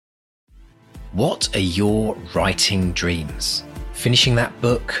What are your writing dreams? Finishing that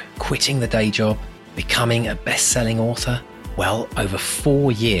book, quitting the day job, becoming a best-selling author? Well, over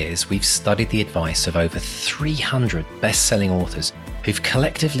 4 years, we've studied the advice of over 300 best-selling authors who've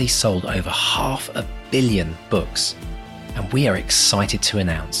collectively sold over 500 million books. And we are excited to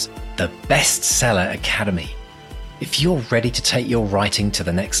announce the Bestseller Academy. If you're ready to take your writing to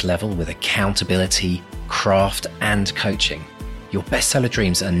the next level with accountability, craft, and coaching, your bestseller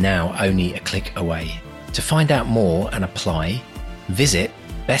dreams are now only a click away. To find out more and apply, visit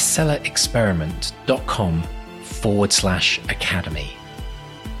bestsellerexperiment.com/academy.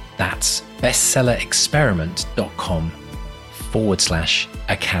 That's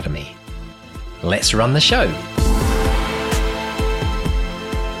bestsellerexperiment.com/academy. Let's run the show.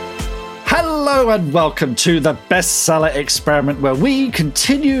 Hello and welcome to the Bestseller Experiment, where we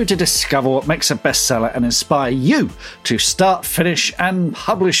continue to discover what makes a bestseller and inspire you to start, finish and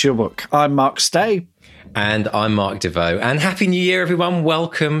publish your book. I'm Mark Stay. And I'm Mark DeVoe. And Happy New Year, everyone.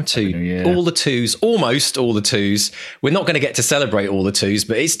 Welcome to all the twos, almost all the twos. We're not going to get to celebrate all the twos,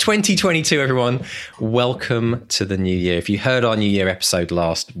 but it's 2022, everyone. Welcome to the new year. If you heard our New Year episode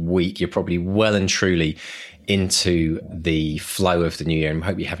last week, you're probably well and truly into the flow of the new year, and I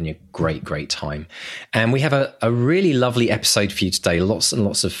hope you're having a great time. And we have a really lovely episode for you today. Lots and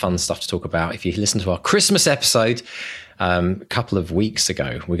lots of fun stuff to talk about. If you listen to our Christmas episode a couple of weeks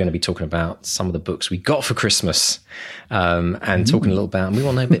ago, we're going to be talking about some of the books we got for Christmas, and talking a little about, and we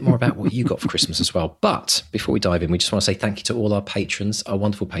want to know a bit more about what you got for Christmas as well. But before we dive in, we just want to say thank you to all our patrons, our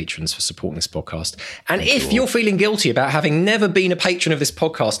wonderful patrons, for supporting this podcast. And if you're feeling guilty about having never been a patron of this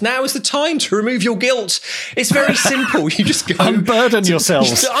podcast, now is the time to remove your guilt. It's very simple. You just go unburden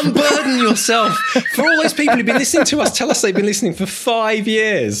yourselves. Just unburden yourself. For all those people who've been listening to us, tell us they've been listening for 5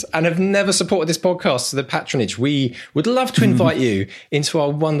 years and have never supported this podcast to the patronage. We would love to invite you into our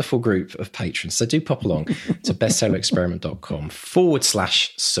wonderful group of patrons. So do pop along to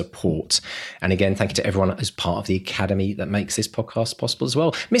bestsellerexperiment.com/support. And again, thank you to everyone who's part of the academy that makes this podcast possible as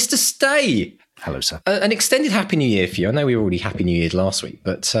well. Mr. Stay. Hello, sir. An extended Happy New Year for you. I know we were already Happy New Year last week,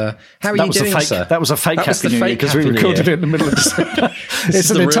 but how are you doing, sir? That was a fake Happy New Year because we recorded it in the middle of December. It's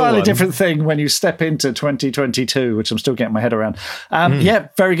an entirely different thing when you step into 2022, which I'm still getting my head around. Yeah,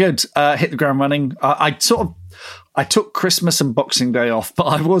 very good. Hit the ground running. I took Christmas and Boxing Day off, but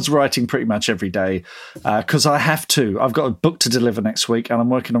I was writing pretty much every day because I have to. I've got a book to deliver next week, and I'm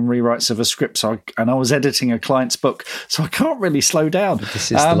working on rewrites of a script. And I was editing a client's book, so I can't really slow down. But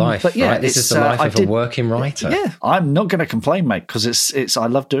this is the life, right? This is the life of a working writer. Yeah, I'm not going to complain, mate, because it's. I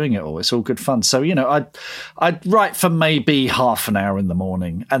love doing it all. It's all good fun. So I'd write for maybe half an hour in the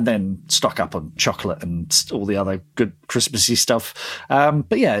morning, and then stock up on chocolate and all the other good Christmassy stuff.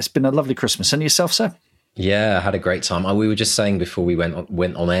 But yeah, it's been a lovely Christmas. And yourself, sir? Yeah, I had a great time. We were just saying before we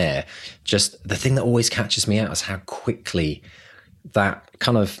went on air, just the thing that always catches me out is how quickly that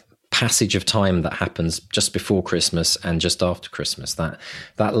kind of passage of time that happens just before Christmas and just after Christmas, that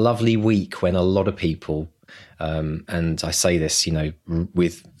lovely week when a lot of people, and I say this,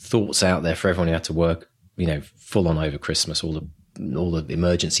 with thoughts out there for everyone who had to work, full on over Christmas, all the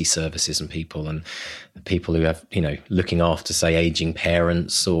emergency services and people who have, looking after, say, aging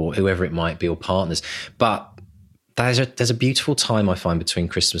parents or whoever it might be, or partners. But there's a beautiful time, I find, between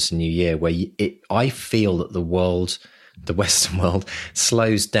Christmas and New Year where I feel that the Western world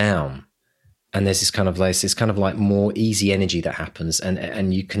slows down, and there's this kind of like more easy energy that happens,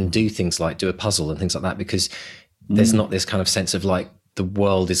 and you can do things like do a puzzle and things like that because there's not this kind of sense of like the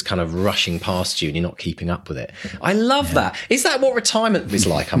world is kind of rushing past you and you're not keeping up with it. I love that. Is that what retirement is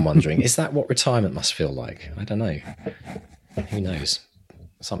like? I'm wondering. Is that what retirement must feel like? I don't know. Who knows?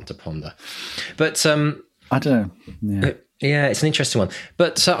 Something to ponder. But I don't know. Yeah, it's an interesting one.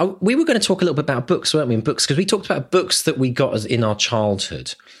 But we were going to talk a little bit about books, weren't we? And books, because we talked about books that we got in our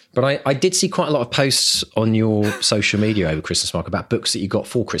childhood. But I did see quite a lot of posts on your social media over Christmas, Mark, about books that you got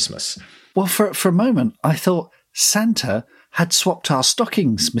for Christmas. Well, for a moment, I thought Santa had swapped our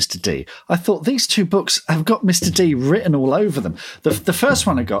stockings, Mr. D. I thought these two books have got Mr. D written all over them. The first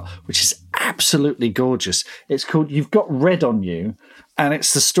one I got, which is absolutely gorgeous, it's called You've Got Red on You, and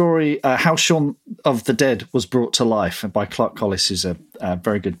it's the story How Shaun of the Dead Was Brought to Life by Clark Collis, who's a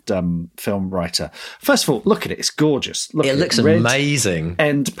very good film writer. First of all, look at it. It's gorgeous. It looks amazing.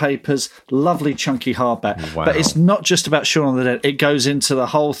 End papers, lovely chunky hardback. Wow. But it's not just about Shaun of the Dead. It goes into the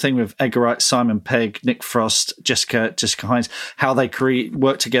whole thing with Edgar Wright, Simon Pegg, Nick Frost, Jessica Hines, how they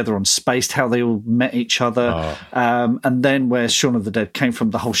work together on Spaced, how they all met each other. And then where Shaun of the Dead came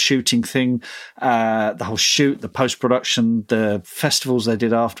from, the whole shooting thing, the whole shoot, the post-production, the festivals they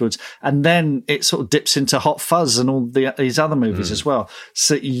did afterwards. And then it sort of dips into Hot Fuzz and all these other movies as well.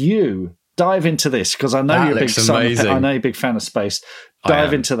 So you dive into this because I know you're a big fan of space.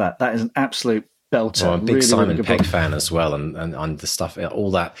 Dive into that. That is an absolute belter. I'm a big Simon Pegg fan as well, and the stuff, all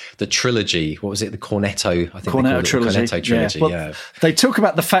that, the trilogy. What was it? The Cornetto, I think. Cornetto trilogy. Well, they talk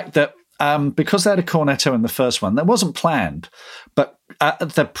about the fact that because they had a cornetto in the first one, that wasn't planned, but at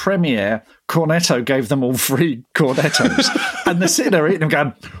the premiere, Cornetto gave them all free cornettos, and they're sitting there eating them,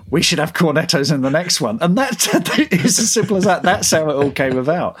 going, "We should have cornettos in the next one." And that's it's as simple as that. That's how it all came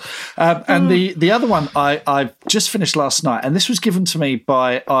about. And the other one I just finished last night, and this was given to me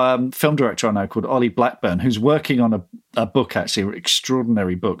by a film director I know called Ollie Blackburn, who's working on a book, actually, an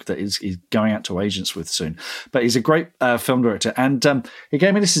extraordinary book that he's going out to agents with soon. But he's a great film director, and he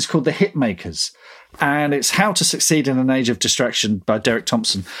gave me this. It's called The Hitmakers. And it's How to Succeed in an Age of Distraction by Derek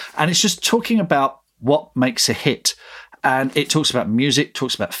Thompson. And it's just talking about what makes a hit. And it talks about music,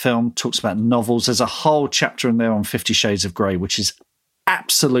 talks about film, talks about novels. There's a whole chapter in there on 50 Shades of Grey, which is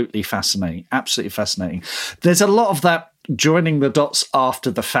absolutely fascinating. Absolutely fascinating. There's a lot of that joining the dots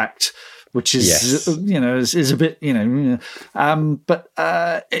after the fact, which is, is a bit, but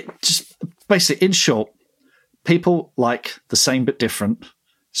it just basically, in short, people like the same but different.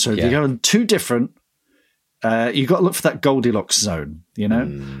 So if you go in too different, you've got to look for that Goldilocks zone,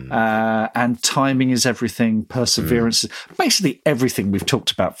 and timing is everything, perseverance, basically everything we've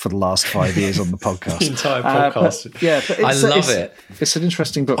talked about for the last 5 years on the podcast. The entire podcast. But I love it. It's an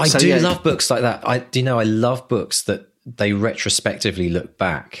interesting book. I love books like that. I love books that they retrospectively look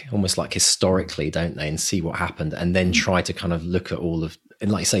back, almost like historically, don't they, and see what happened, and then try to kind of look at all of,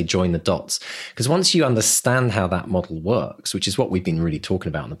 and like you say, join the dots. Because once you understand how that model works, which is what we've been really talking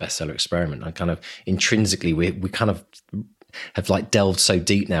about in the bestseller experiment, and kind of intrinsically, we kind of have like delved so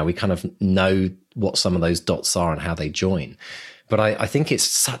deep now, we kind of know what some of those dots are and how they join. But I think it's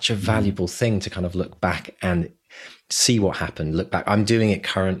such a valuable thing to kind of look back and see what happened, look back. I'm doing it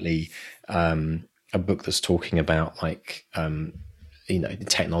currently, a book that's talking about like,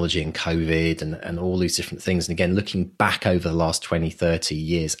 technology and COVID and all these different things. And again, looking back over the last 20, 30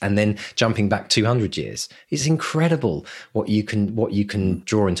 years and then jumping back 200 years. It's incredible what you can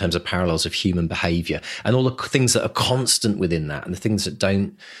draw in terms of parallels of human behavior and all the things that are constant within that and the things that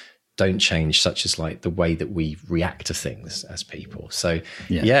don't change, such as like the way that we react to things as people. So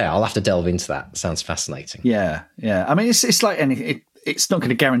I'll have to delve into that. Sounds fascinating. Yeah. I mean, it's like anything. It's not going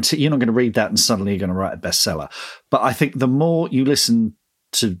to guarantee, you're not going to read that and suddenly you're going to write a bestseller. But I think the more you listen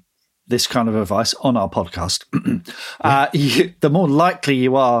to this kind of advice on our podcast, the more likely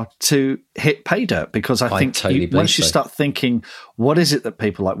you are to hit pay dirt, because I think once you start thinking, what is it that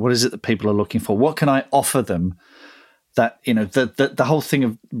people like? What is it that people are looking for? What can I offer them? That, the whole thing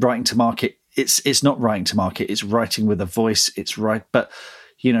of writing to market, it's not writing to market, it's writing with a voice, it's right. But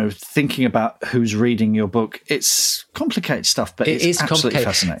thinking about who's reading your book, it's complicated stuff, but it's absolutely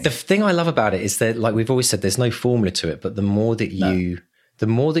fascinating. The thing I love about it is that, like we've always said, there's no formula to it, but the more that you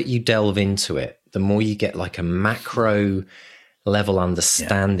delve into it, the more you get like a macro level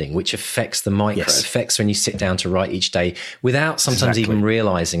understanding, which affects the micro, affects when you sit down to write each day without sometimes even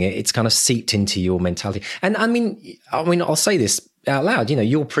realizing it. It's kind of seeped into your mentality. And I mean, I'll say this out loud,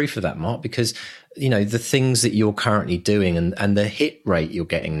 you're proof of that, Mark, because the things that you're currently doing and the hit rate you're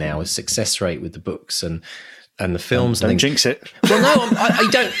getting now, is success rate with the books and the films. Don't jinx it. Well, no, I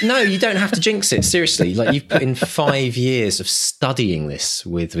don't. No, you don't have to jinx it. Seriously, like you've put in 5 years of studying this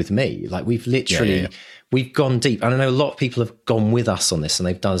with me. Like we've literally we've gone deep. And I know a lot of people have gone with us on this, and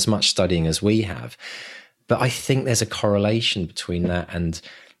they've done as much studying as we have. But I think there's a correlation between that and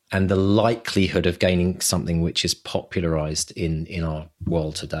the likelihood of gaining something which is popularized in our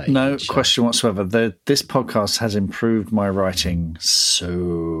world today. No question whatsoever. This podcast has improved my writing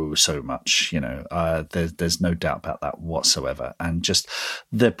so much. There's no doubt about that whatsoever. And just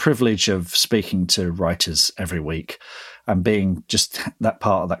the privilege of speaking to writers every week and being just that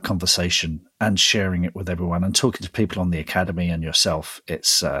part of that conversation and sharing it with everyone and talking to people on the academy and yourself.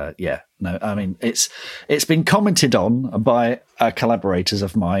 It's it's been commented on by collaborators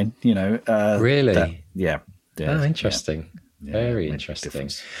of mine, really? Oh, interesting. Very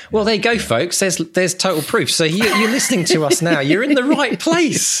interesting. Well, there you go, folks. There's total proof. So you're listening to us now. You're in the right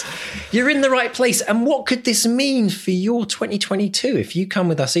place. You're in the right place. And what could this mean for your 2022 if you come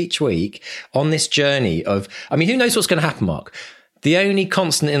with us each week on this journey of, who knows what's going to happen, Mark? The only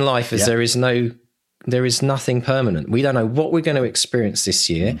constant in life is there is nothing permanent. We don't know what we're going to experience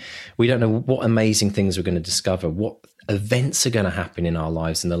this year. We don't know what amazing things we're going to discover, what events are going to happen in our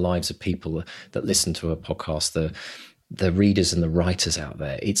lives and the lives of people that listen to a podcast, the readers and the writers out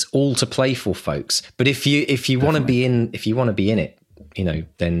there. It's all to play for, folks. But if you want to be in it,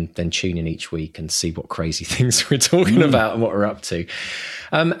 then tune in each week and see what crazy things we're talking about and what we're up to.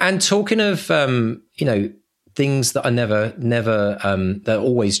 And talking of, things that are never, they're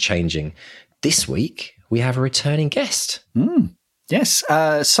always changing. This week, we have a returning guest. Yes,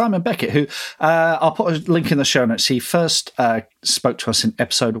 Simon Beckett, who I'll put a link in the show notes. He first spoke to us in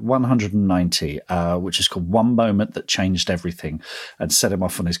episode 190, which is called One Moment That Changed Everything and set him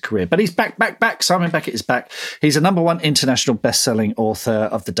off on his career. But he's back. Simon Beckett is back. He's a #1 international best-selling author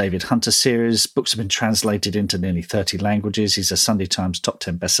of the David Hunter series. Books have been translated into nearly 30 languages. He's a Sunday Times top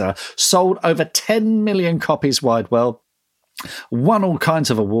 10 bestseller. Sold over 10 million copies wide world. Won all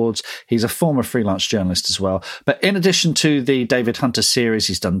kinds of awards. He's a former freelance journalist as well. But in addition to the David Hunter series,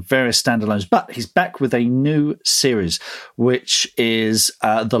 he's done various standalones. But he's back with a new series, which is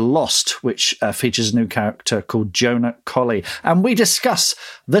The Lost, which features a new character called Jonah Colley. And we discuss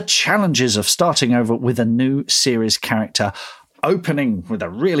the challenges of starting over with a new series character, opening with a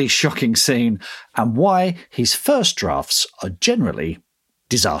really shocking scene, and why his first drafts are generally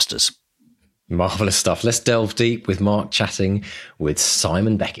disasters. Marvellous stuff. Let's delve deep with Mark chatting with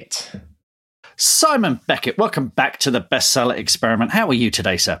Simon Beckett. Simon Beckett, welcome back to the Bestseller Experiment. How are you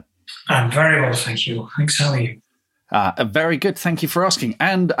today, sir? I'm very well, thank you. Thanks, how are you? Very good, thank you for asking.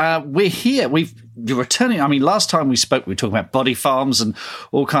 And we're here. You're returning. I mean, last time we spoke, we were talking about body farms and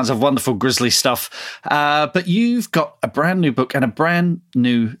all kinds of wonderful grisly stuff. But you've got a brand new book and a brand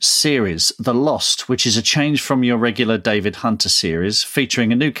new series, The Lost, which is a change from your regular David Hunter series,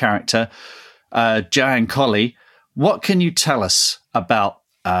 featuring a new character, Jonah Colley. What can you tell us about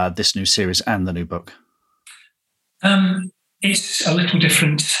this new series and the new book? It's a little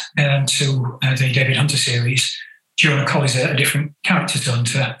different to the David Hunter series. Jonah Colley's a different character to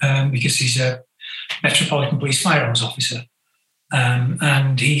Hunter because he's a Metropolitan Police firearms officer.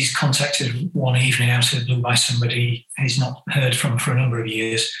 And he's contacted one evening out of the blue by somebody he's not heard from for a number of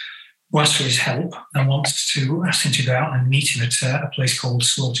years, who asks for his help and wants to ask him to go out and meet him at a place called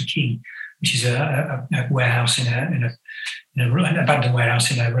Slaughter Quay, which is a warehouse in an abandoned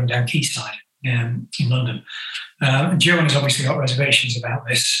warehouse in a rundown quayside in London. Jonah's obviously got reservations about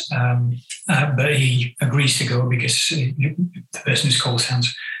this, but he agrees to go because the person who's called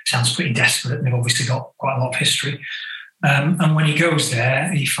sounds pretty desperate, and they've obviously got quite a lot of history. And when he goes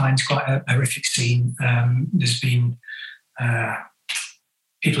there, he finds quite a horrific scene. There's been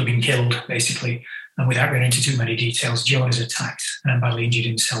people have been killed, basically, and without going into too many details, Jonah's attacked and badly injured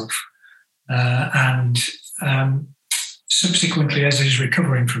himself. Subsequently, as he's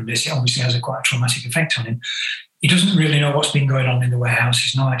recovering from this, it obviously has a quite traumatic effect on him. He doesn't really know what's been going on in the warehouse.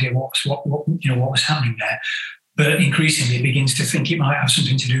 He's no idea what was happening there. But increasingly, he begins to think it might have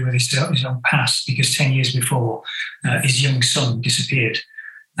something to do with his own past, because 10 years before, his young son disappeared.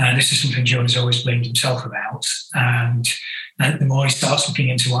 And this is something Jonah's always blamed himself about. And the more he starts looking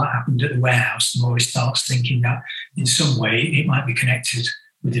into what happened at the warehouse, the more he starts thinking that in some way it might be connected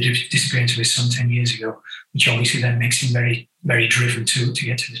with the disappearance of his son 10 years ago, which obviously then makes him very, very driven to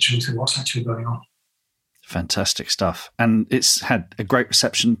get to the truth of what's actually going on. Fantastic stuff. And it's had a great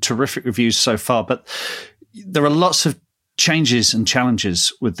reception, terrific reviews so far, but there are lots of changes and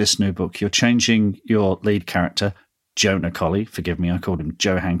challenges with this new book. You're changing your lead character, Jonah Colley. Forgive me, I called him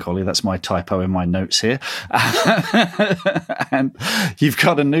Johan Colley. That's my typo in my notes here. And you've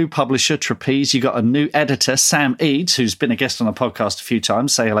got a new publisher, Trapeze. You've got a new editor, Sam Eads, who's been a guest on the podcast a few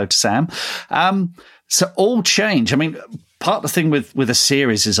times. Say hello to Sam. So all change. I mean, part of the thing with a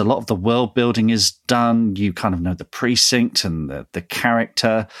series is a lot of the world building is done. You kind of know the precinct and the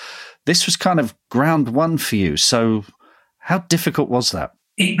character. This was kind of ground one for you. So how difficult was that?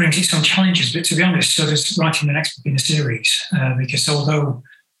 It brings its own challenges, but to be honest, so does writing the next book in the series, because although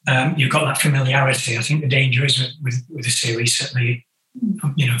you've got that familiarity, I think the danger is with a series, certainly,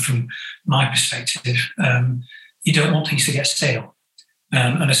 from my perspective, you don't want things to get stale.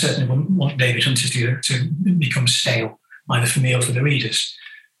 And I certainly wouldn't want David Hunter to become stale, either for me or for the readers.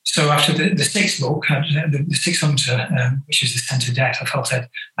 So after the sixth book, the Sixth Hunter, which is The Scent of Death, I felt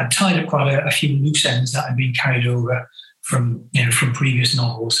I'd tied up quite a few loose ends that had been carried over from previous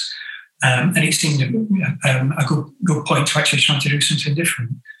novels, and it seemed a good point to actually try to do something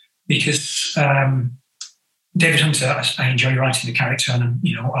different, because David Hunter, I enjoy writing the character, and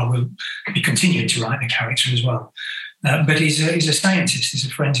I will be continuing to write the character as well. But he's a scientist, he's a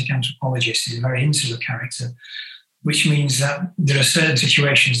forensic anthropologist, he's a very insular character, which means that there are certain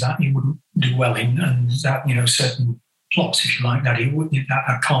situations that he wouldn't do well in, and that certain plots, if you like, that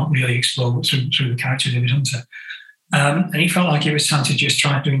I can't really explore through the character of David Hunter. And he felt like it was time to just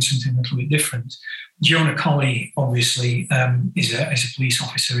try doing something a little bit different. Jonah Colley, obviously, is a police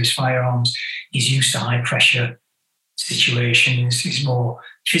officer. His firearms, he's used to high pressure situations. He's more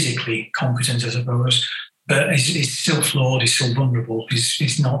physically competent, I suppose, but he's still flawed. He's still vulnerable.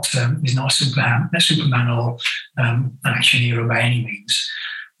 He's not a Superman or an action hero by any means.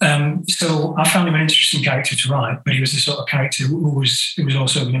 So I found him an interesting character to write, but he was the sort of character who was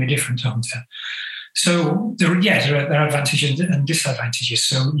also going to be different to Hunter. So there are advantages and disadvantages.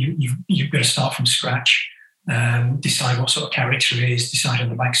 So you've got to start from scratch, decide what sort of character he is, decide on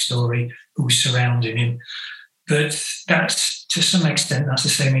the backstory, who's surrounding him. But that's, to some extent, that's the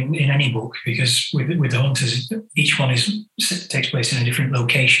same in any book, because with the Hunters, each one takes place in a different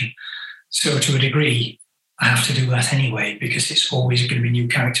location. So to a degree, I have to do that anyway, because it's always going to be new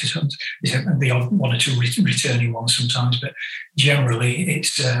characters. There's the odd one or two returning ones sometimes, but generally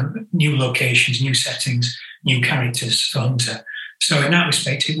it's new locations, new settings, new characters for Hunter. So in that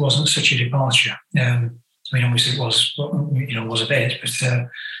respect, it wasn't such a departure. Obviously it was a bit, but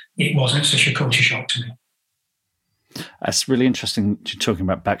it wasn't such a culture shock to me. That's really interesting you're talking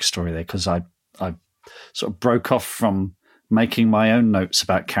about backstory there, because I sort of broke off from making my own notes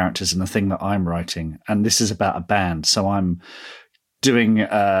about characters in the thing that I'm writing, and this is about a band. So I'm doing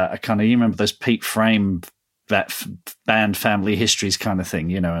a kind of, you remember those Pete Frame band family histories kind of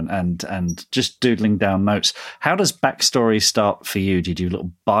thing, and just doodling down notes. How does backstory start for you? Do you do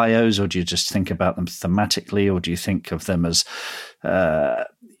little bios, or do you just think about them thematically, or do you think of them as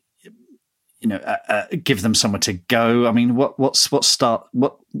give them somewhere to go? I mean,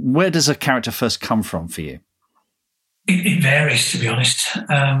 where does a character first come from for you? It varies, to be honest.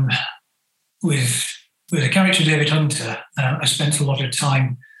 With the character David Hunter, I spent a lot of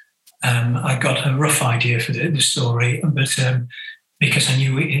time. I got a rough idea for the story, but because I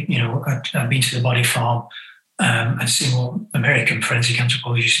knew I'd been to the body farm and seen what American forensic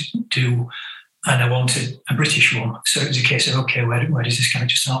anthropologists do, and I wanted a British one. So it was a case of, okay, where does this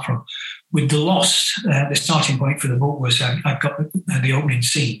character start from? With The Lost, the starting point for the book was I've got the opening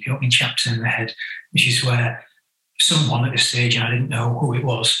scene, the opening chapter in the head, which is where someone at this stage, and I didn't know who it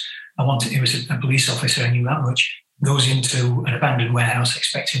was, it was a police officer, I knew that much, goes into an abandoned warehouse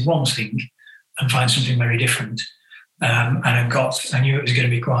expecting one thing and finds something very different. And I knew it was going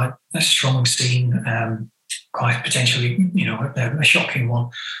to be quite a strong scene, quite potentially, a shocking one.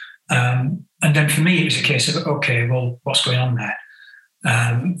 And then for me, it was a case of, okay, well, what's going on there?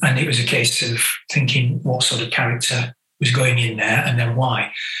 And it was a case of thinking what sort of character was going in there and then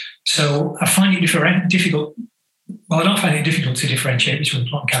why. So I find it difficult. Well, I don't find it difficult to differentiate between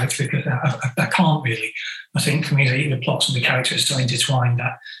plot and character, because I can't really. I think for me, the plots and the characters are so intertwined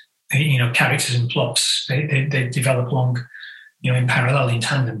that, characters and plots, they develop along, in parallel, in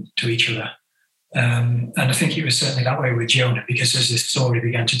tandem to each other. And I think it was certainly that way with Jonah, because as this story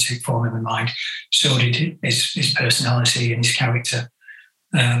began to take form in my mind, so did his personality and his character.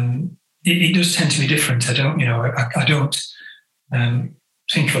 It does tend to be different. I don't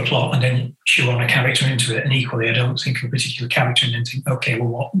think of a plot and then shoe on a character into it, and equally, I don't think of a particular character and then think, okay,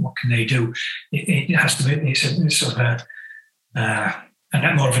 well, what can they do? It has to be. It's sort of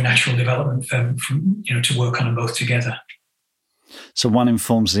more of a natural development from to work on them both together. So one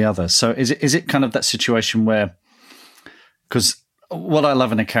informs the other. So is it kind of that situation where, because what I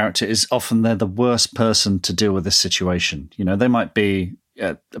love in a character is often they're the worst person to deal with this situation. They might be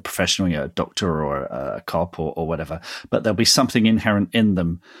a professional, a doctor or a cop or whatever, but there'll be something inherent in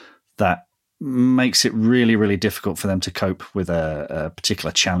them that makes it really, really difficult for them to cope with a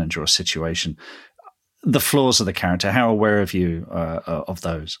particular challenge or a situation. The flaws of the character, how aware of you of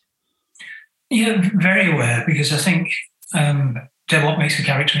those? Yeah, very aware, because I think they're what makes a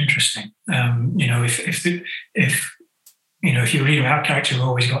character interesting. If you read about a character who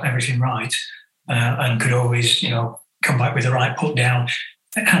always got everything right and could always, come back with the right put down,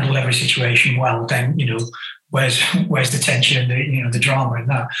 handle every situation well, then where's the tension and the drama in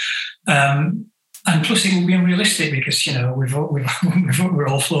that. And plus, it would be unrealistic because we're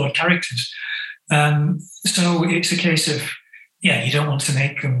all flawed characters. So it's a case of you don't want to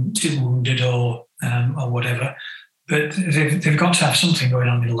make them too wounded or whatever, but they've got to have something going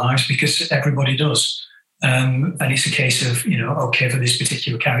on in their lives, because everybody does. And it's a case of okay, for this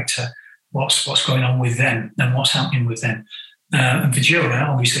particular character, what's going on with them and what's happening with them. And for Jonah,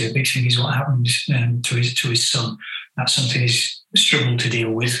 obviously, a big thing is what happened to his son. That's something he's struggled to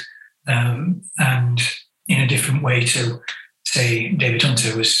deal with, and in a different way to, say, David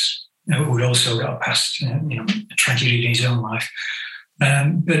Hunter who also got past a tragedy in his own life.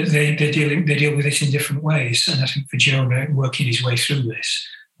 But they deal with it in different ways. And I think for Jonah, working his way through this,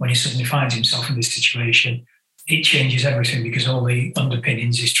 when he suddenly finds himself in this situation, it changes everything, because all the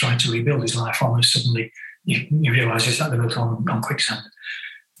underpinnings he's trying to rebuild his life on, and suddenly you realise that they're built on quicksand.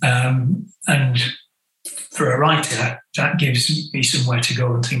 And for a writer, that gives me somewhere to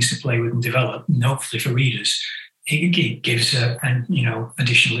go and things to play with and develop. And hopefully for readers, it gives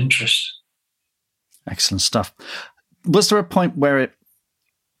additional interest. Excellent stuff. Was there a point where it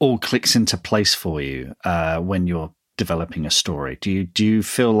all clicks into place for you when you're developing a story? Do you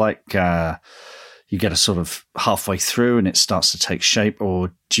feel like you get a sort of halfway through and it starts to take shape,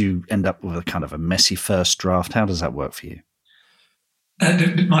 or do you end up with a kind of a messy first draft? How does that work for you?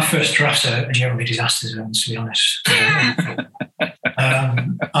 My first drafts are generally disaster zones, to be honest.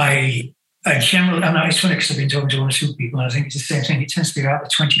 I generally, and it's funny because I've been talking to one or two people, and I think it's the same thing. It tends to be about the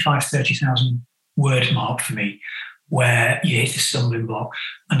 25,000-30,000 word mark for me, where you hit a stumbling block.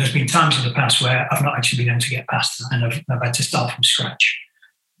 And there's been times in the past where I've not actually been able to get past that, and I've had to start from scratch.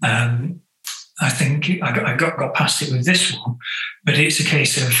 I think I got past it with this one, but it's a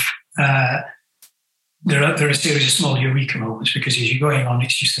case of there are a series of small eureka moments, because as you're going on,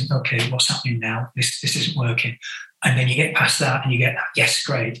 it's just okay, what's happening now? This isn't working, and then you get past that, and you get yes,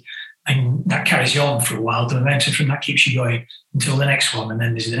 great, and that carries you on for a while. The momentum from that keeps you going until the next one, and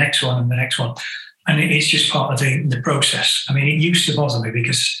then there's the next one and the next one, and it's just part of the process. I mean, it used to bother me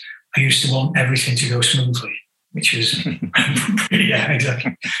because I used to want everything to go smoothly, which is pretty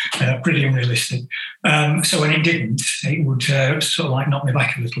unrealistic. So when it didn't, it would sort of like knock me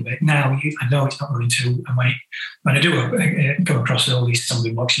back a little bit. Now I know it's not going to, and when I do come across all these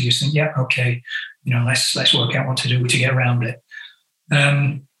stumbling blocks, you just think, yeah, okay, let's work out what to do to get around it.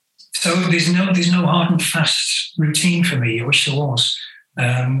 So there's no hard and fast routine for me. I wish there was.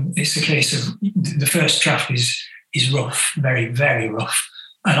 It's a case of the first draft is rough, very, very rough,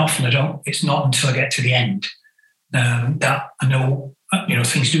 and often it's not until I get to the end that I know,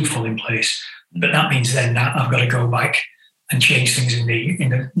 things do fall in place. But that means then that I've got to go back and change things in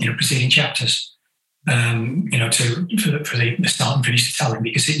the preceding chapters, for the start and finish the telling,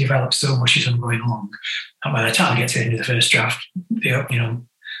 because it develops so much as I'm going along. And by the time I get to the end of the first draft, the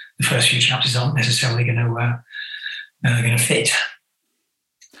first few chapters aren't necessarily going to fit.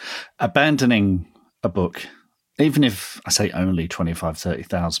 Abandoning a book, even if I say only 25,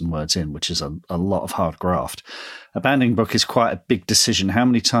 30,000 words in, which is a lot of hard graft, abandoning a book is quite a big decision. How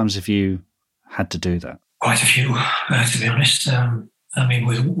many times have you had to do that? Quite a few, to be honest.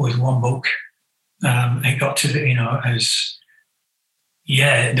 With one book, it got to it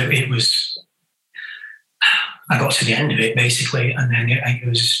was. I got to the end of it basically, and then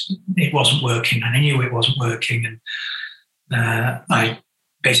it wasn't working, and I knew it wasn't working, and I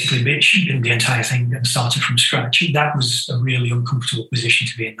basically bitched the entire thing and started from scratch. That was a really uncomfortable position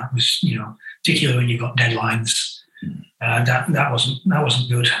to be in. That was, particularly when you've got deadlines. That wasn't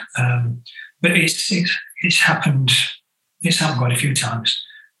good. But it's happened. It's happened quite a few times,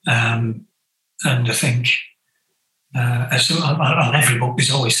 and I think on every book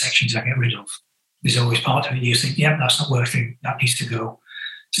there's always sections I get rid of. There's always part of it you think, yeah, that's not working. That needs to go.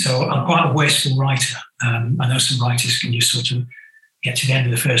 So I'm quite a wasteful writer. I know some writers can just sort of get to the end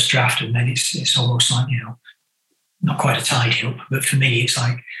of the first draft and then it's almost like, not quite a tidy up. But for me, it's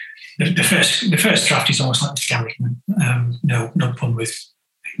like the first draft is almost like the skeleton. No pun with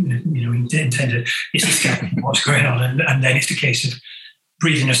intended. It's the skeleton, what's going on, and then it's a case of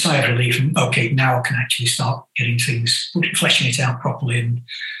breathing a sigh of relief and okay, now I can actually start getting things, fleshing it out properly, and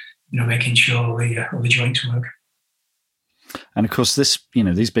making sure all the joints work. And of course, these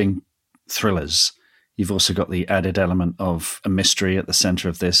being thrillers, you've also got the added element of a mystery at the center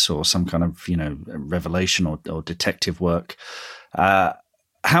of this, or some kind of revelation or detective work.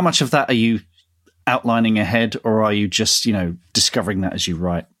 How much of that are you outlining ahead, or are you just discovering that as you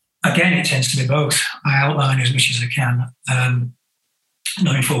write? Again, it tends to be both. I outline as much as I can,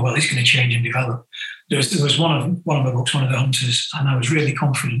 knowing full well it's going to change and develop. There was one of the books, One of the Hunters, and I was really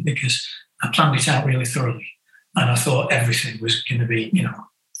confident because I planned it out really thoroughly, and I thought everything was going to be,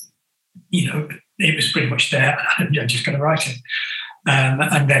 it was pretty much there. I'm just going to write it,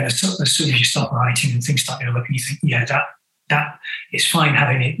 and then as soon as you start writing and things start developing, you think, yeah, that it's fine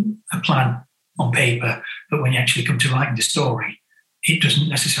having a plan on paper, but when you actually come to writing the story, it doesn't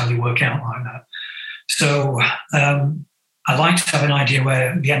necessarily work out like that. So I like to have an idea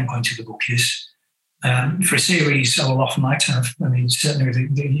where the end point of the book is. For a series, I will often like to have, certainly with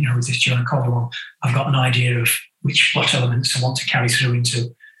this Joanna Collier one, I've got an idea of which plot elements I want to carry through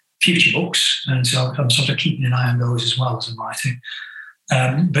into future books. And so I'm sort of keeping an eye on those as well as I'm writing.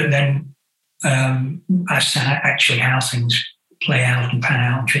 But then as to actually how things play out and pan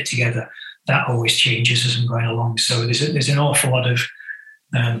out and fit together, that always changes as I'm going along. So there's an awful lot of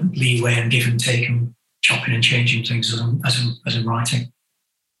leeway and give and take and chopping and changing things as I'm writing.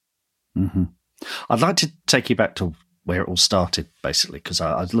 Mm-hmm. I'd like to take you back to where it all started, basically, because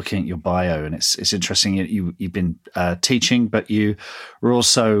I was looking at your bio, and it's interesting. You've been teaching, but you were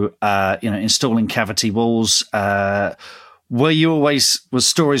also installing cavity walls. Was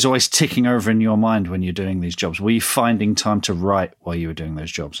stories always ticking over in your mind when you're doing these jobs? Were you finding time to write while you were doing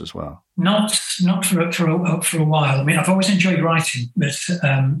those jobs as well? Not for a while. I mean, I've always enjoyed writing, but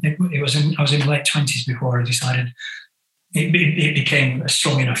I was in my late 20s before I decided it became a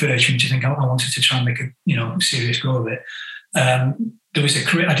strong enough urge for me to think I wanted to try and make a serious go of it. I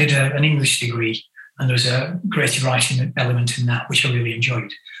did an English degree, and there was a creative writing element in that which I really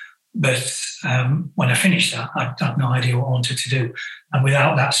enjoyed. But when I finished that, I had no idea what I wanted to do, and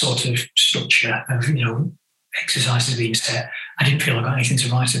without that sort of structure of exercises being set, I didn't feel I got anything to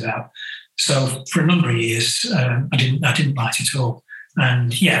write about. So for a number of years, I didn't write at all.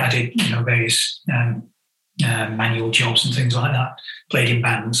 And I did various manual jobs and things like that, played in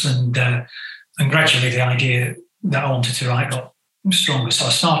bands, and gradually the idea that I wanted to write got stronger. So I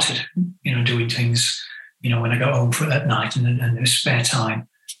started, doing things, when I got home at night and the spare time.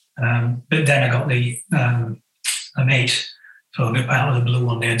 But then I got a mate phoned up out of the blue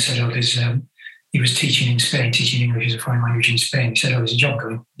one day and said, he was teaching in Spain, teaching English as a foreign language in Spain. He said, there's a job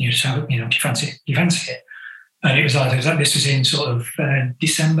going, do you fancy it? And it was either this was in sort of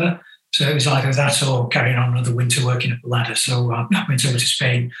December. So it was either that or carrying on another winter working up the ladder. So I went over to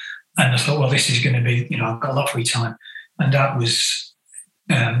Spain, and I thought, well, this is going to be, I've got a lot of free time. And that was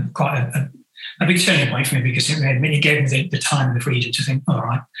quite a big turning point for me, because it gave me the time and the freedom to think, all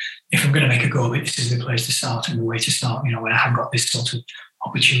right, if I'm going to make a go of it, this is the place to start and the way to start, when I have got this sort of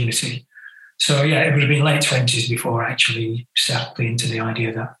opportunity. So, it would have been late 20s before I actually settled into the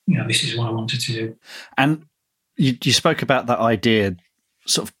idea that, this is what I wanted to do. And you spoke about that idea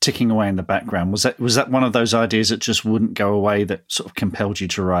sort of ticking away in the background. Was that one of those ideas that just wouldn't go away, that sort of compelled you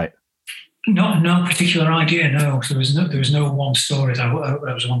to write? No particular idea. No, there was no one story that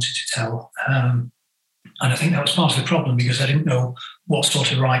I was wanting to tell, and I think that was part of the problem, because I didn't know what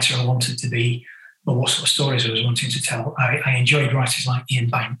sort of writer I wanted to be or what sort of stories I was wanting to tell. I enjoyed writers like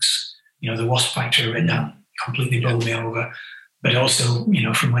Ian Banks. The Wasp Factory, I read that, completely blew me over. But also,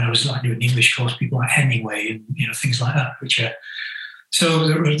 from when I was doing an English course, people like Hemingway and things like that, which are. So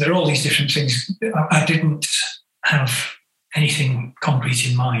there are all these different things. I didn't have anything concrete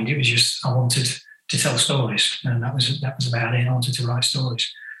in mind. It was just I wanted to tell stories, and that was about it. I wanted to write stories,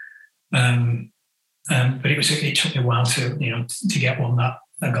 but it took me a while to get one that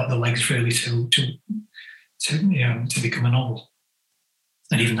got the legs really to become a novel.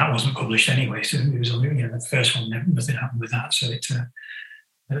 And even that wasn't published anyway. So it was the first one. Nothing happened with that. So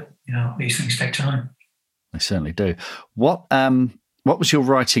these things take time. They certainly do. What was your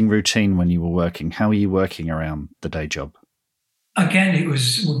writing routine when you were working? How were you working around the day job? Again,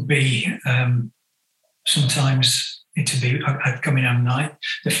 would be sometimes I'd come in at night.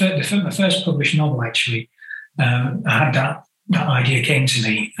 My first published novel, actually, I had that idea came to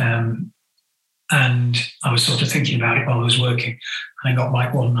me, and I was sort of thinking about it while I was working. And I got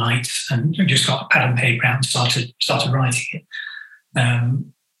back one night and just got a pad and paper out and started writing it.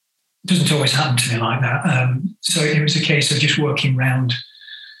 It doesn't always happen to me like that. So it was a case of just working around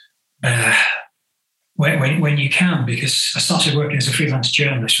when you can, because I started working as a freelance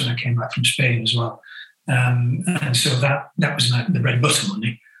journalist when I came back from Spain as well. And so that was the bread and butter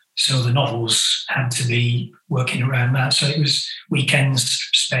money. So the novels had to be working around that. So it was weekends,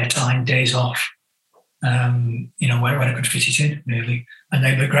 spare time, days off, when I could fit it in, really. And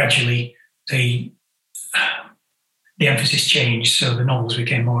then, but gradually the emphasis changed, so the novels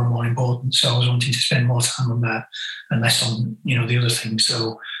became more and more important. So I was wanting to spend more time on that and less on, the other things.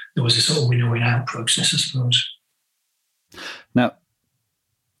 So there was a sort of winnowing out process, I suppose. Now,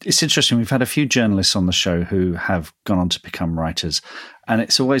 it's interesting. We've had a few journalists on the show who have gone on to become writers, and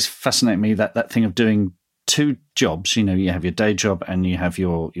it's always fascinated me that thing of doing two jobs. You have your day job and you have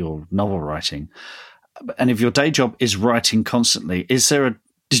your novel writing. And if your day job is writing constantly,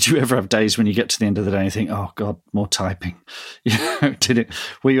 did you ever have days when you get to the end of the day and you think, oh God, more typing?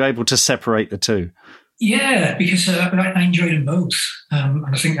 Were you able to separate the two? Yeah, because I enjoyed them both, and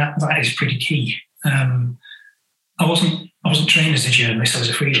I think that is pretty key. I wasn't trained as a journalist. I was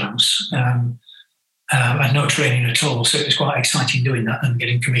a freelance. I had no training at all, so it was quite exciting doing that and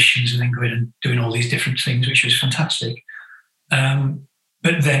getting commissions and then going and doing all these different things, which was fantastic.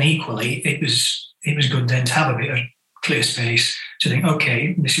 But then equally, it was good then to have a bit of clear space to think,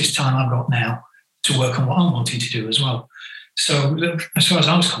 okay, this is time I've got now to work on what I'm wanting to do as well. So as far as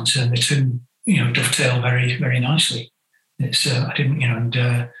I was concerned, the two, dovetail very, very nicely. I didn't, and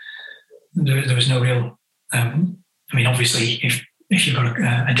there was no real. Obviously, if you've got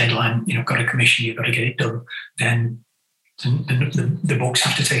a deadline, got a commission, you've got to get it done. Then the books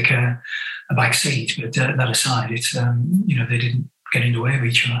have to take a back seat. But that aside, it's they didn't get in the way of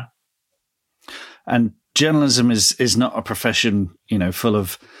each other. And journalism is not a profession, full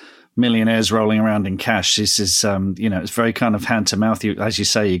of millionaires rolling around in cash. This is, it's very kind of hand to mouth. As you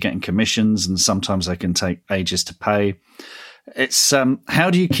say, you're getting commissions, and sometimes they can take ages to pay. It's how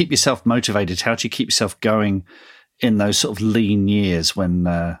do you keep yourself motivated? How do you keep yourself going in those sort of lean years when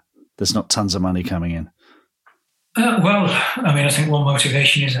there's not tons of money coming in? I think one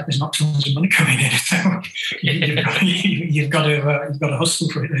motivation is that there's not tons of money coming in, so you've got to hustle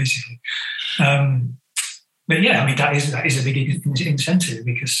for it, basically. But yeah, that is a big incentive,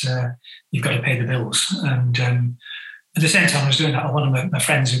 because you've got to pay the bills. And at the same time I was doing that, one of my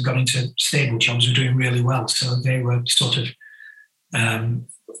friends who got into stable jobs were doing really well, so they were sort of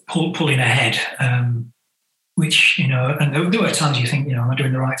pulling ahead. Which and there were times you think, am I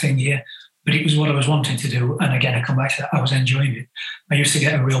doing the right thing here? But it was what I was wanting to do. And again, I come back to that. I was enjoying it. I used to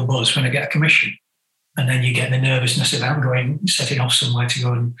get a real buzz when I get a commission. And then you get the nervousness about setting off somewhere to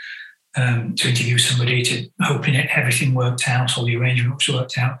go and to interview somebody, hoping everything worked out, all the arrangements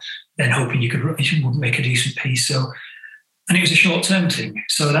worked out, then hoping you would make a decent piece. So, and it was a short-term thing.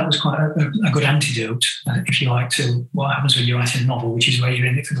 So that was quite a good antidote, if you like, to what happens when you're writing a novel, which is where you're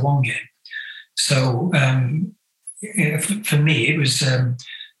in it for the long game. So for me, it was...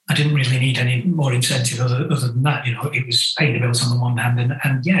 I didn't really need any more incentive other than that. It was paying the bills on the one hand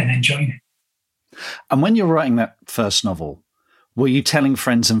and enjoying it. And when you're writing that first novel, were you telling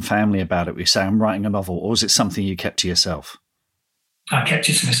friends and family about it? Were you saying, I'm writing a novel, or was it something you kept to yourself? I kept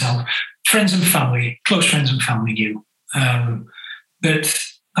it to myself. Friends and family, close friends and family knew. But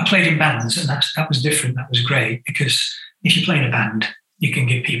I played in bands, and that was different. That was great, because if you play in a band, you can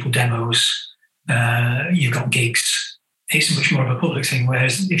give people demos, you've got gigs. It's much more of a public thing,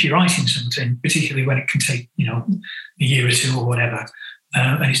 whereas if you're writing something, particularly when it can take, a year or two or whatever,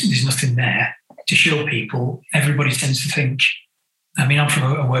 and there's nothing there to show people, everybody tends to think, I'm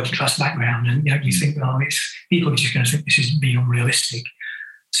from a working class background, and you think, people are just going to think this is being unrealistic.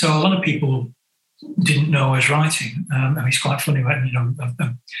 So a lot of people didn't know I was writing. It's quite funny when,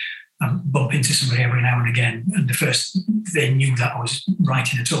 I bump into somebody every now and again, and the first they knew that I was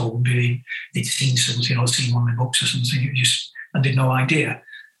writing at all would be they'd seen something or seen one of my books or something. I had no idea.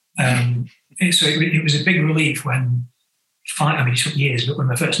 So it was a big relief when, it took years, but when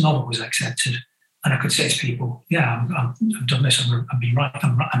my first novel was accepted, and I could say to people, I've done this, I'm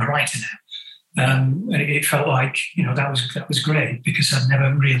a writer now. And it felt like, that was great, because I'd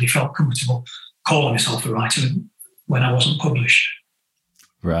never really felt comfortable calling myself a writer when I wasn't published.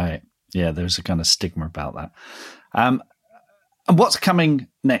 Right. Yeah, there's a kind of stigma about that. And what's coming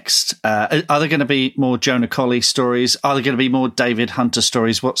next? Are there going to be more Jonah Colley stories? Are there going to be more David Hunter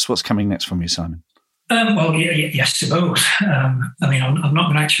stories? What's coming next from you, Simon? Yes to both. I'm not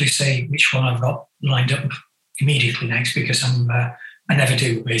going to actually say which one I've got lined up immediately next, because I never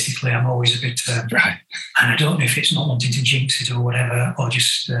do, basically. I'm always a bit... right. And I don't know if it's not wanting to jinx it or whatever, or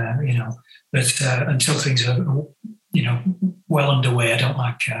just, but until things are, well underway, I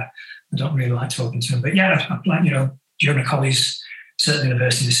don't really like talking to them. But yeah, I plan, Jonah Colley's certainly the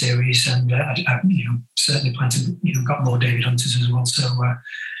first in the series, and I certainly plan to, got more David Hunters as well. So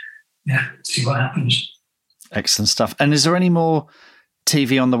see what happens. Excellent stuff. And is there any more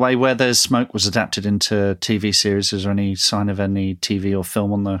TV on the way? Where There's Smoke was adapted into TV series. Is there any sign of any TV or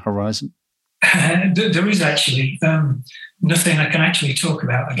film on the horizon? There is actually nothing I can actually talk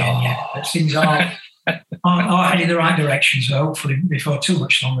about again yet. But things are heading the right direction. So hopefully, before too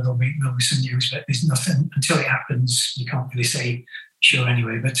much longer, there'll be some news. But there's nothing until it happens. You can't really say sure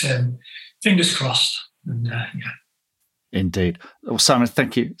anyway. But fingers crossed. And Indeed. Well, Simon,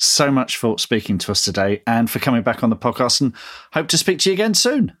 thank you so much for speaking to us today and for coming back on the podcast, and hope to speak to you again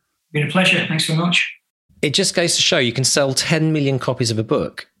soon. Been a pleasure. Thanks very much. It just goes to show you can sell 10 million copies of a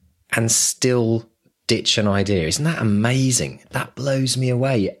book and still ditch an idea. Isn't that amazing? That blows me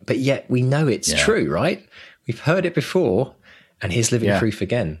away. But yet we know it's true, right? We've heard it before, and here's living proof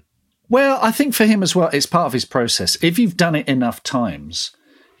again. Well, I think for him as well, it's part of his process. If you've done it enough times,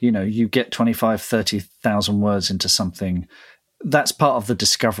 you get 25, 30,000 words into something. That's part of the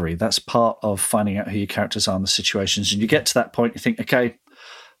discovery. That's part of finding out who your characters are and the situations. And you get to that point, you think, okay,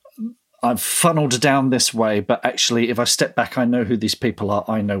 I've funneled down this way, but actually, if I step back, I know who these people are.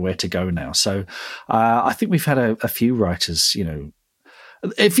 I know where to go now. So I think we've had a few writers,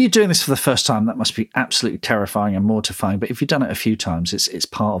 if you're doing this for the first time, that must be absolutely terrifying and mortifying. But if you've done it a few times, it's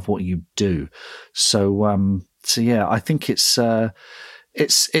part of what you do. So yeah, I think it's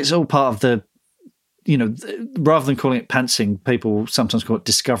all part of rather than calling it pantsing, people sometimes call it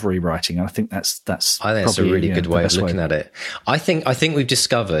discovery writing. And I think that's a really good way of looking at it. I think we've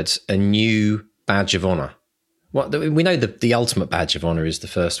discovered a new badge of honor. We know the ultimate badge of honor is the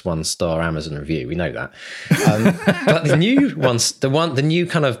first 1-star Amazon review. We know that. But the new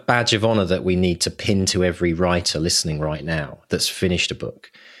kind of badge of honor that we need to pin to every writer listening right now that's finished a book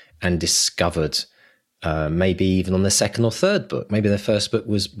and discovered, maybe even on the second or third book, maybe their first book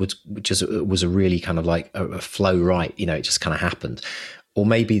was a really kind of like a flow right, it just kind of happened. Or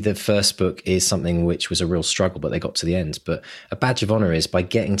maybe the first book is something which was a real struggle, but they got to the end. But a badge of honor is by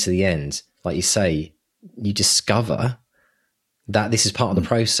getting to the end, like you say, you discover that this is part of the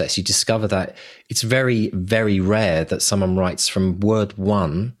process. You discover that it's very, very rare that someone writes from word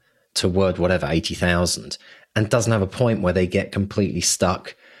 1 to word whatever, 80,000, and doesn't have a point where they get completely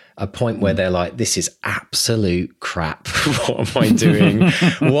stuck, a point where they're like, this is absolute crap. What am I doing?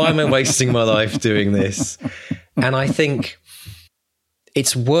 Why am I wasting my life doing this? And I think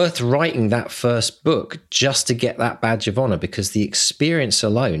it's worth writing that first book just to get that badge of honor, because the experience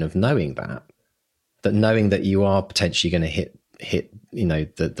alone of knowing that you are potentially going to hit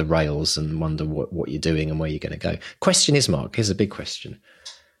the rails and wonder what you're doing and where you're going to go. Question is, Mark, here's a big question.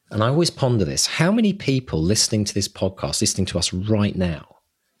 And I always ponder this. How many people listening to this podcast, listening to us right now,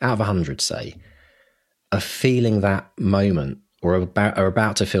 out of 100, say, are feeling that moment or are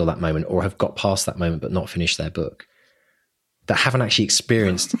about to feel that moment or have got past that moment but not finished their book, that haven't actually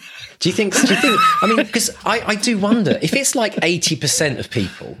experienced? Do you think, I mean, because I do wonder if it's like 80% of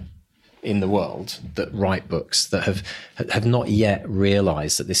people in the world that write books that have not yet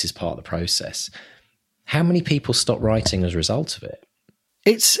realized that this is part of the process, how many people stop writing as a result of it?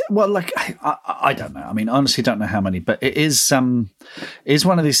 It's I don't know. I mean, honestly, don't know how many, but it is one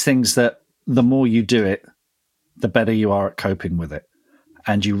of these things that the more you do it, the better you are at coping with it,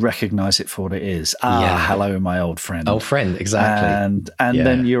 and you recognize it for what it is. Hello, my old friend. Old friend, exactly. And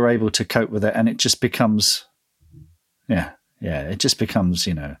then you're able to cope with it, and it just becomes, it just becomes,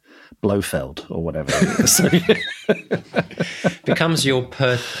 Blofeld or whatever it is. Becomes your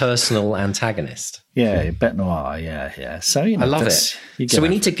personal antagonist. Yeah, bête noire. Yeah. So I love it. So we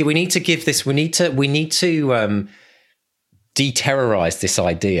need to give this. We need to de-terrorize this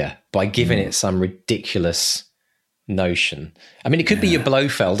idea by giving it some ridiculous notion. I mean, it could be your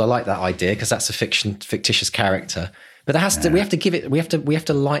Blofeld. I like that idea because that's a fictitious character. But we have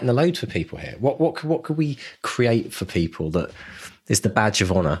to lighten the load for people here. What could we create for people that is the badge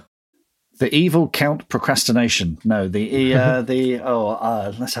of honor? The evil Count Procrastination. No,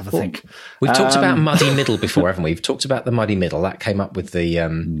 let's have a think. We've talked about Muddy Middle before, haven't we? We've talked about the Muddy Middle. That came up with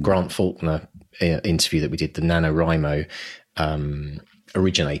the Grant Faulkner interview that we did, the NaNoWriMo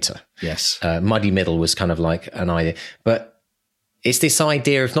originator. Yes. Muddy Middle was kind of like an idea. But it's this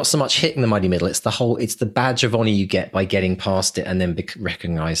idea of not so much hitting the muddy middle, it's the badge of honor you get by getting past it and then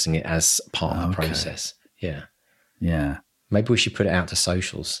recognizing it as part of the process. Yeah. Yeah. Maybe we should put it out to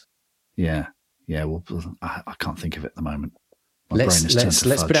socials. Yeah. Well, I can't think of it at the moment. Let's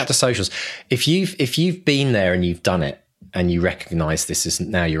put it out to socials. If you've been there and you've done it and you recognise this is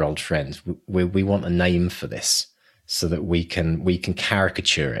now your old friend, we want a name for this so that we can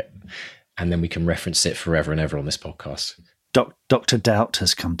caricature it and then we can reference it forever and ever on this podcast. Dr. Doubt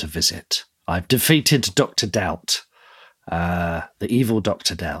has come to visit. I've defeated Dr. Doubt, the evil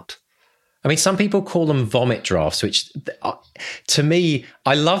Dr. Doubt. I mean, some people call them vomit drafts, which to me,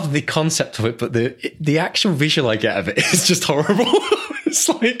 I love the concept of it, but the actual visual I get of it is just horrible. It's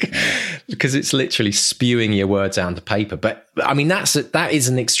like, because it's literally spewing your words out onto paper. But I mean, that is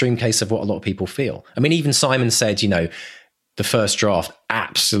an extreme case of what a lot of people feel. I mean, even Simon said, the first draft,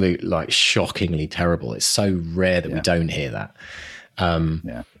 absolute, like shockingly terrible. It's so rare that we don't hear that.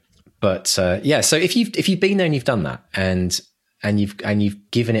 But so if you've been there and you've done that and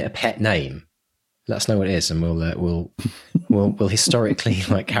you've given it a pet name, let us know what it is, and we'll historically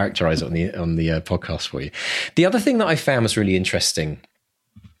like characterize it on the podcast for you. The other thing that I found was really interesting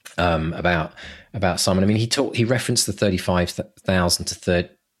about Simon. I mean, he referenced the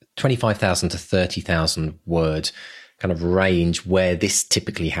 25,000 to 30,000 word kind of range where this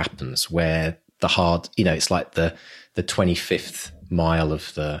typically happens, where the hard, it's like the 25th mile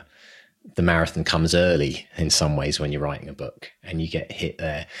of the marathon comes early in some ways when you're writing a book and you get hit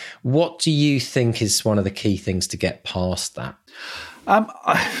there. What do you think is one of the key things to get past that? I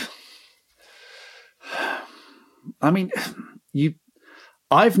mean,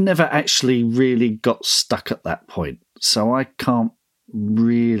 I've never actually really got stuck at that point, so I can't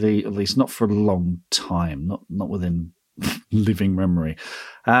really, at least not for a long time, not within living memory.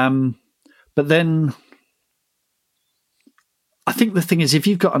 But then I think the thing is, if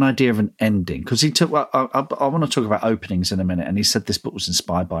you've got an idea of an ending, because he took, I want to talk about openings in a minute, and he said this book was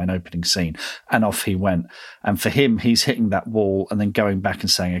inspired by an opening scene, and off he went. And for him, he's hitting that wall and then going back and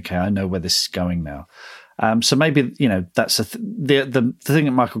saying, okay, I know where this is going now. So maybe, that's the thing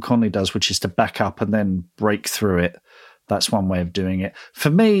that Michael Connelly does, which is to back up and then break through it. That's one way of doing it. For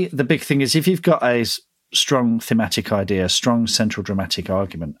me, the big thing is if you've got a strong thematic idea, strong central dramatic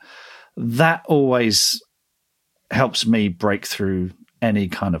argument, that always helps me break through any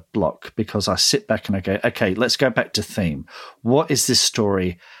kind of block, because I sit back and I go, okay, let's go back to theme. What is this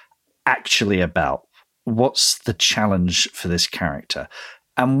story actually about? What's the challenge for this character?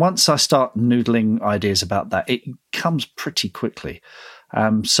 And once I start noodling ideas about that, it comes pretty quickly.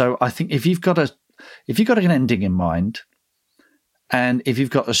 So I think if you've got an ending in mind, and if you've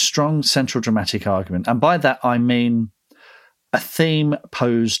got a strong central dramatic argument, and by that I mean a theme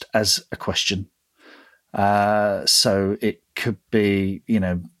posed as a question. So it could be,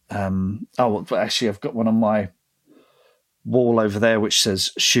 actually I've got one on my wall over there which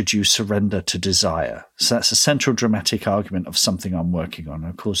says, should you surrender to desire? So that's a central dramatic argument of something I'm working on.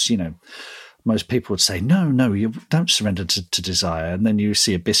 Of course, most people would say, no, you don't surrender to desire. And then you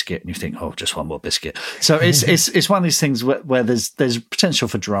see a biscuit and you think, oh, just one more biscuit. So it's one of these things where there's potential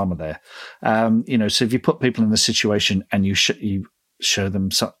for drama there. So if you put people in the situation and you show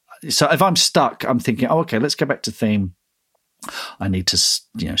them so if I'm stuck, I'm thinking, oh, okay, let's go back to theme. I need to,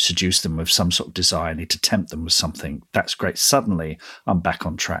 seduce them with some sort of desire. I need to tempt them with something. That's great. Suddenly, I'm back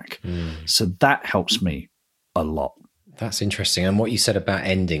on track. So that helps me a lot. That's interesting. And what you said about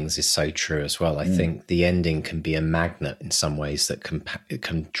endings is so true as well. I think the ending can be a magnet in some ways that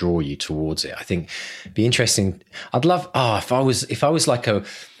can draw you towards it. I think it'd be interesting. I'd love, if I was like a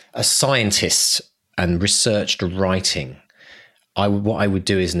scientist and researched writing, what I would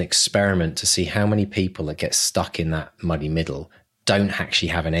do is an experiment to see how many people that get stuck in that muddy middle don't actually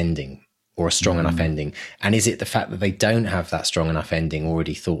have an ending or a strong enough ending. And is it the fact that they don't have that strong enough ending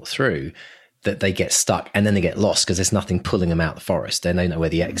already thought through that they get stuck and then they get lost because there's nothing pulling them out the forest? They don't know where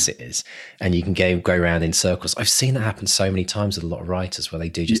the exit is. And you can go around in circles. I've seen that happen so many times with a lot of writers where they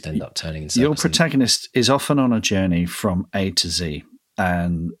do just end up turning in circles. Your protagonist is often on a journey from A to Z.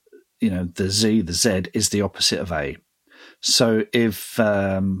 And, the Z is the opposite of A. So if you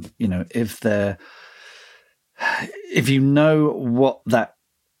know what that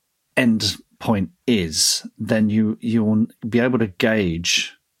end point is, then you'll be able to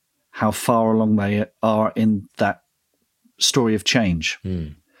gauge how far along they are in that story of change.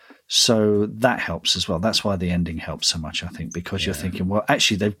 So that helps as well. That's why the ending helps so much, I think, because you're thinking, well,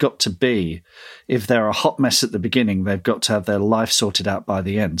 actually, they've got to be, if they're a hot mess at the beginning, they've got to have their life sorted out by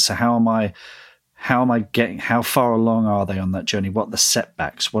the end. So how am I getting, how far along are they on that journey? What are the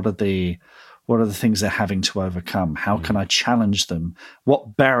setbacks? What are the things they're having to overcome? How can I challenge them?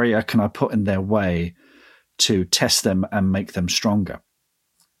 What barrier can I put in their way to test them and make them stronger?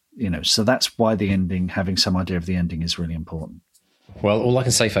 So that's why the ending, having some idea of the ending, is really important. Well, all I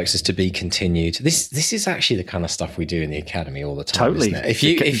can say, folks, is to be continued. This is actually the kind of stuff we do in the Academy all the time. Totally. Isn't it? If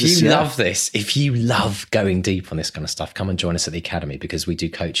you love this, if you love going deep on this kind of stuff, come and join us at the Academy, because we do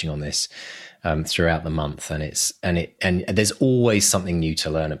coaching on this throughout the month, and there's always something new to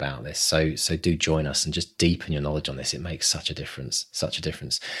learn about this. So do join us and just deepen your knowledge on this. It makes such a difference.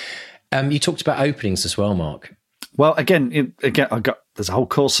 You talked about openings as well, Mark. Well, again, there's a whole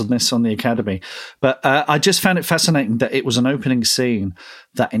course on this on the Academy, but I just found it fascinating that it was an opening scene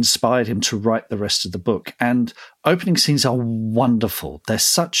that inspired him to write the rest of the book. And opening scenes are wonderful. They're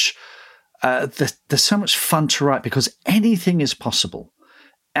they're so much fun to write because anything is possible.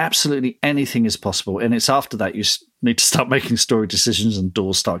 Absolutely anything is possible. And it's after that you need to start making story decisions and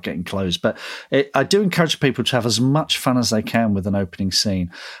doors start getting closed. But I do encourage people to have as much fun as they can with an opening scene.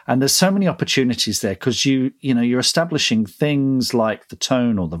 And there's so many opportunities there because you're establishing things like the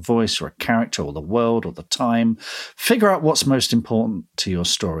tone or the voice or a character or the world or the time. Figure out what's most important to your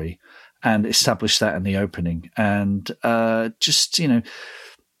story and establish that in the opening. And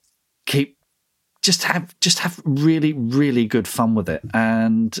just have really, really good fun with it.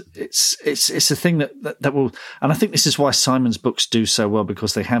 And it's a thing that will, and I think this is why Simon's books do so well,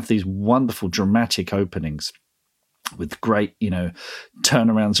 because they have these wonderful dramatic openings with great,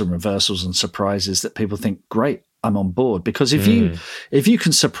 turnarounds and reversals and surprises that people think, great, I'm on board. Because if you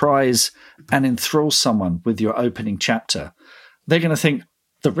can surprise and enthrall someone with your opening chapter, they're going to think,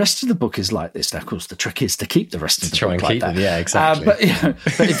 the rest of the book is like this. Now, of course, the trick is to keep the rest of the book like that. Yeah, exactly. But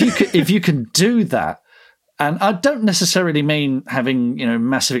if you can do that, and I don't necessarily mean having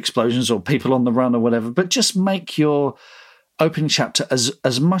massive explosions or people on the run or whatever, but just make your opening chapter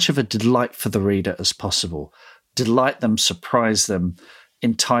as much of a delight for the reader as possible. delight them, surprise them,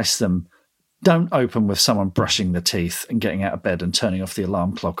 entice them. Don't open with someone brushing their teeth and getting out of bed and turning off the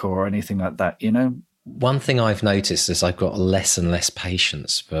alarm clock or anything like that, you know? One thing I've noticed is I've got less and less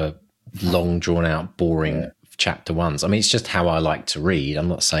patience for long, drawn out, boring chapter ones. I mean, it's just how I like to read. I'm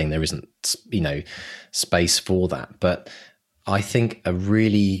not saying there isn't, space for that, but I think a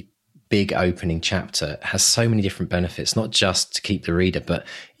really big opening chapter has so many different benefits, not just to keep the reader, but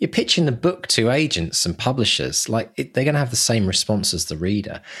you're pitching the book to agents and publishers. They're going to have the same response as the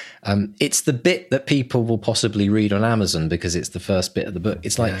reader. It's the bit that people will possibly read on Amazon because it's the first bit of the book.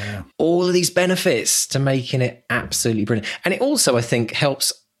 It's all of these benefits to making it absolutely brilliant. And it also, I think,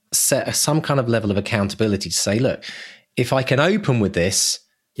 helps set some kind of level of accountability to say, look, if I can open with this,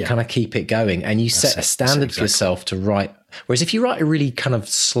 can I keep it going? And you set a standard for yourself to write. Whereas if you write a really kind of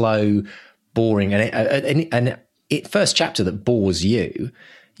slow, boring, and first chapter that bores you,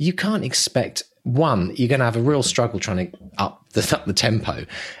 you can't expect, one, you're going to have a real struggle trying to up the tempo.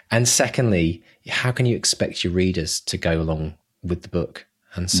 And secondly, how can you expect your readers to go along with the book?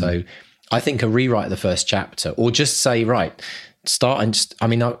 And so I think a rewrite of the first chapter, or just say, right, start and just,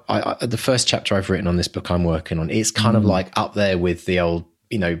 the first chapter I've written on this book I'm working on, it's kind of like up there with the old,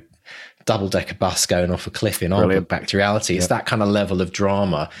 double-decker bus going off a cliff in our book, Back to Reality. It's that kind of level of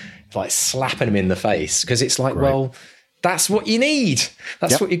drama, like slapping them in the face, because it's like, well, that's what you need.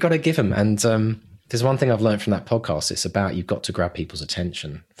 That's what you've got to give them. And there's one thing I've learned from that podcast. It's about you've got to grab people's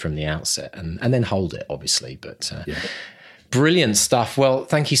attention from the outset and then hold it, obviously. But brilliant stuff. Well,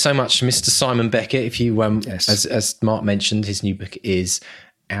 thank you so much, Mr. Simon Beckett. If you, as Mark mentioned, his new book is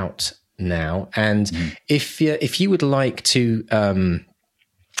out now. And if you would like to...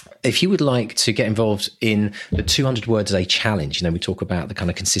 if you would like to get involved in the 200 words a day challenge, we talk about the kind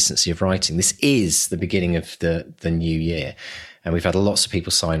of consistency of writing. This is the beginning of the new year, and we've had lots of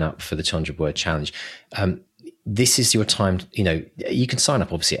people sign up for the 200 word challenge. This is your time. You can sign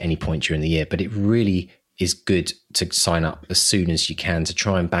up obviously at any point during the year, but it really is good to sign up as soon as you can to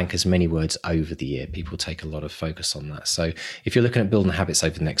try and bank as many words over the year. People take a lot of focus on that. So if you're looking at building habits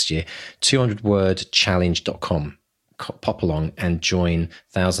over the next year, 200wordchallenge.com. Pop along and join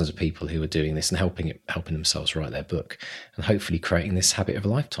thousands of people who are doing this and helping themselves write their book and hopefully creating this habit of a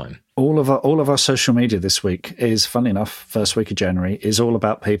lifetime. All of our social media this week is, funny enough, first week of January, is all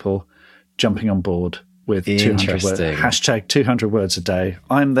about people jumping on board with 200 words, hashtag 200 words a day.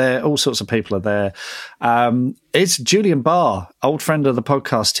 I'm there. All sorts of people are there. It's Julian Barr, old friend of the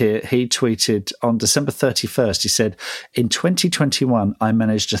podcast here. He tweeted on December 31st. He said, in 2021, I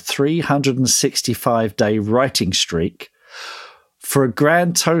managed a 365-day writing streak for a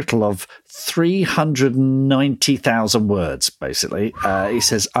grand total of 390,000 words, basically. He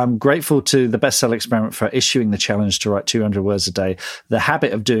says, I'm grateful to the Bestseller Experiment for issuing the challenge to write 200 words a day. The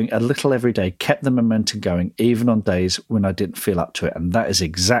habit of doing a little every day kept the momentum going, even on days when I didn't feel up to it. And that is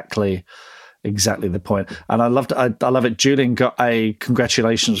exactly the point. And I love it. Julian got a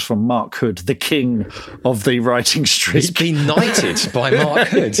congratulations from Mark Hood, the king of the writing streak. He's been knighted by Mark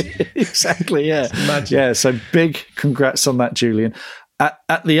Hood. Exactly, yeah. Yeah, so big congrats on that, Julian.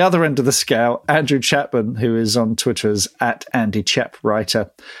 At the other end of the scale, Andrew Chapman, who is on Twitter as @AndyChapWriter,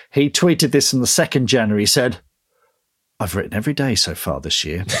 he tweeted this on the 2nd January. He said, I've written every day so far this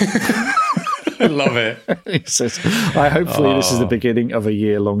year. I love it. He says, hopefully this is the beginning of a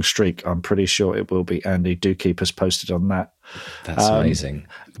year-long streak. I'm pretty sure it will be, Andy. Do keep us posted on that. That's amazing.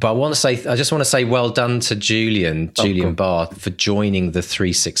 But I just want to say well done to Julian Barr for joining the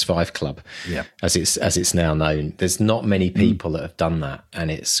 365 Club, as it's now known. There's not many people that have done that, and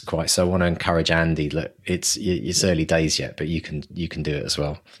it's quite. So I want to encourage Andy. Look, it's early days yet, but you can do it as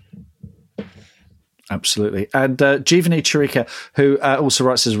well. Absolutely. And Jeevani Chirika, who also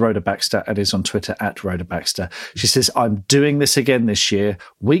writes as Rhoda Baxter and is on Twitter @Rhoda Baxter. She says, I'm doing this again this year.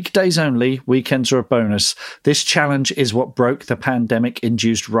 Weekdays only, weekends are a bonus. This challenge is what broke the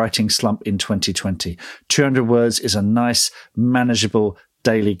pandemic-induced writing slump in 2020. 200 words is a nice, manageable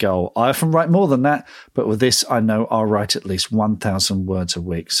daily goal. I often write more than that, but with this, I know I'll write at least 1,000 words a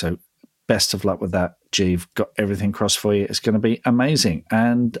week. So best of luck with that, Jeeve. Got everything crossed for you. It's going to be amazing.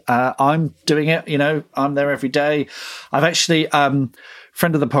 And I'm doing it, I'm there every day. I've actually,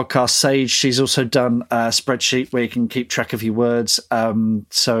 friend of the podcast, Sage, she's also done a spreadsheet where you can keep track of your words.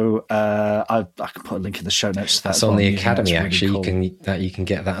 So I can put a link in the show notes to that. That's on the Academy, really actually. Cool. You can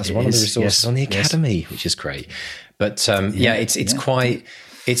get that as one of the resources on the Academy, which is great. But it's quite...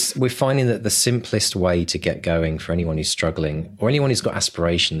 we're finding that the simplest way to get going for anyone who's struggling or anyone who's got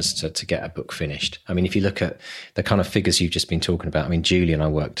aspirations to get a book finished. I mean, if you look at the kind of figures you've just been talking about, Julie and I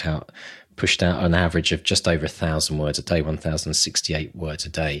worked out pushed out an average of just over 1,000 words a day, 1,068 words a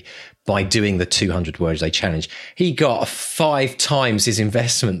day, by doing the 200 words a day challenge. He got 5 times his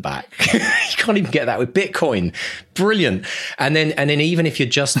investment back. You can't even get that with Bitcoin. Brilliant. And then even if you're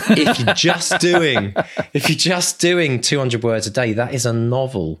just doing 200 words a day, that is a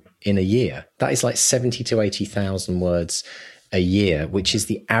novel in a year. That is like 70 to 80,000 words a year, which is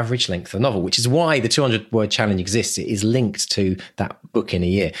the average length of a novel, which is why the 200 word challenge exists. It is linked to that book in a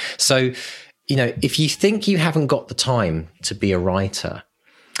year. So, if you think you haven't got the time to be a writer,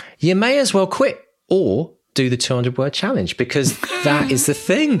 you may as well quit or do the 200 word challenge, because that is the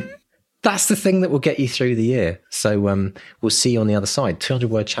thing. That's the thing that will get you through the year. So we'll see you on the other side,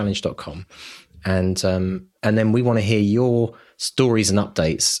 200wordchallenge.com. And then we want to hear your stories and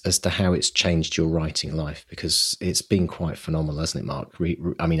updates as to how it's changed your writing life, because it's been quite phenomenal, hasn't it, Mark?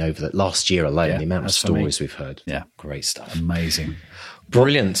 Over the last year alone, the amount of stories we've heard. Yeah. Great stuff. Amazing.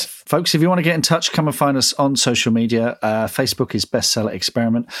 Brilliant. Folks, if you want to get in touch, come and find us on social media. Facebook is Bestseller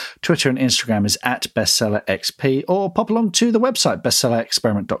Experiment. Twitter and Instagram is @BestsellerXP, or pop along to the website,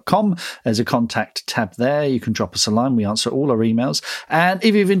 bestsellerexperiment.com. There's a contact tab there. You can drop us a line. We answer all our emails. And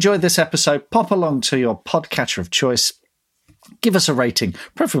if you've enjoyed this episode, pop along to your podcatcher of choice. Give us a rating,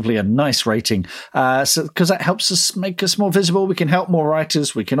 preferably a nice rating, because that helps us, make us more visible. We can help more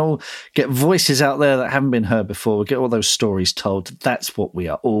writers. We can all get voices out there that haven't been heard before. We get all those stories told. That's what we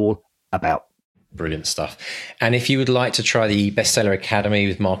are all about. Brilliant stuff. And if you would like to try the Bestseller Academy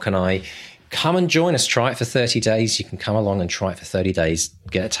with Mark and I, come and join us. Try it for 30 days. You can come along and try it for 30 days,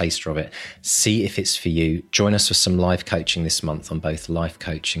 get a taster of it, see if it's for you. Join us for some live coaching this month on both life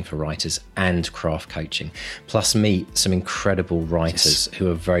coaching for writers and craft coaching. Plus meet some incredible writers who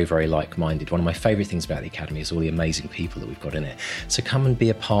are very, very like-minded. One of my favourite things about the Academy is all the amazing people that we've got in it. So come and be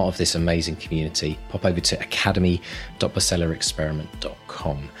a part of this amazing community. Pop over to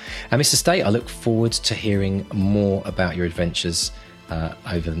academy.bestsellerexperiment.com. And Mr. State, I look forward to hearing more about your adventures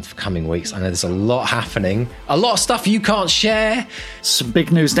over the coming weeks. I know there's a lot happening, a lot of stuff you can't share. Some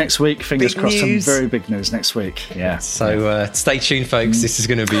big news next week. Fingers crossed, some very big news next week. Yeah. So stay tuned, folks. This is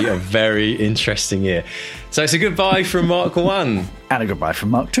going to be a very interesting year. So it's a goodbye from Mark 1. And a goodbye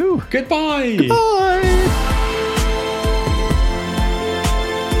from Mark 2. Goodbye. Goodbye.